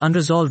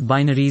Unresolved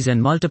binaries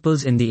and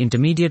multiples in the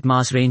intermediate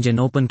mass range in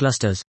open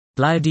clusters,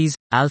 Pleiades,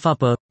 Alpha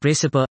Per,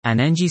 Praesepe, and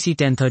NGC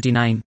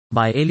 1039,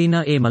 by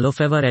Elena A.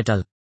 Malofever et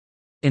al.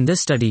 In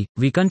this study,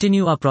 we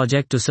continue our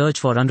project to search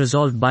for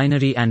unresolved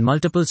binary and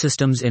multiple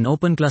systems in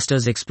open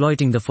clusters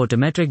exploiting the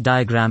photometric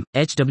diagram,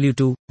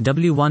 HW2,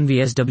 W1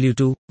 vs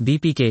W2,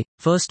 BPK,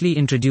 firstly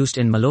introduced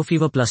in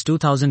Malofever Plus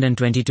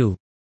 2022.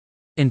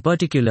 In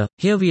particular,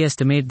 here we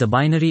estimate the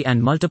binary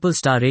and multiple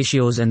star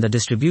ratios and the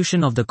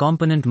distribution of the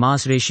component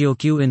mass ratio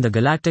Q in the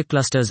galactic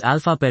clusters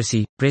Alpha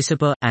Persei,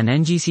 Praesepe, and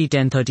NGC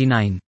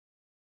 1039.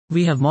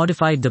 We have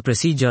modified the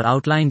procedure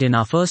outlined in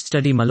our first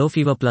study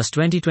Malofever Plus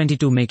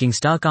 2022, making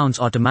star counts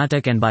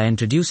automatic and by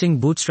introducing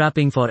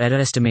bootstrapping for error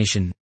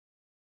estimation.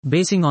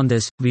 Basing on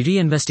this, we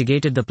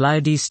re-investigated the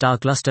Pleiades star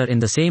cluster in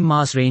the same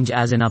mass range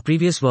as in our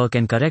previous work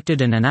and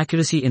corrected an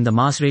inaccuracy in the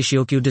mass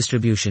ratio Q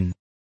distribution.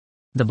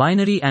 The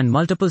binary and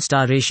multiple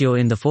star ratio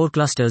in the four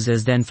clusters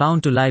is then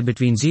found to lie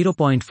between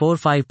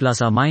 0.45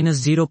 plus or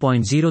minus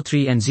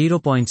 0.03 and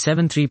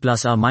 0.73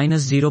 plus or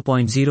minus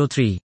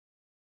 0.03.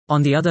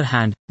 On the other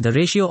hand, the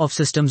ratio of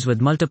systems with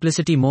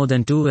multiplicity more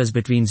than 2 is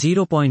between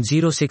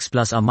 0.06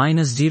 plus or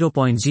minus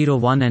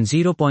 0.01 and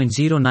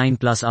 0.09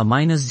 plus or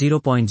minus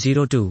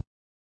 0.02.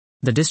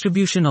 The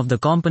distribution of the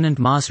component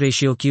mass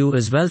ratio Q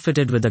is well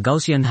fitted with the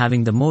Gaussian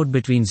having the mode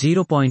between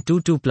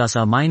 0.22 plus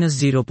or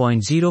minus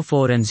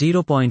 0.04 and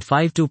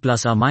 0.52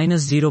 plus or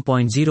minus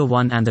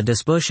 0.01 and the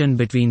dispersion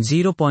between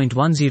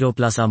 0.10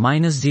 plus or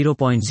minus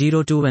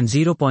 0.02 and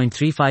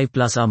 0.35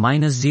 plus or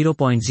minus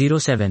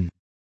 0.07.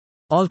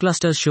 All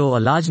clusters show a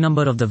large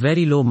number of the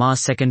very low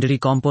mass secondary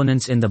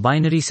components in the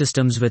binary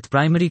systems with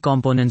primary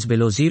components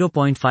below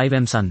 0.5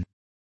 mSun.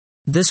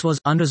 This was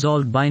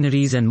Unresolved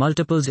Binaries and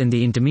Multiples in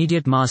the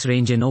Intermediate Mass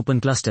Range in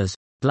Open Clusters,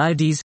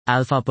 Pleiades,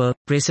 Alpha Per,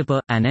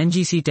 Praesepe, and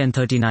NGC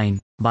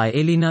 1039, by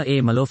Elena A.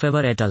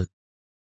 Malofever et al.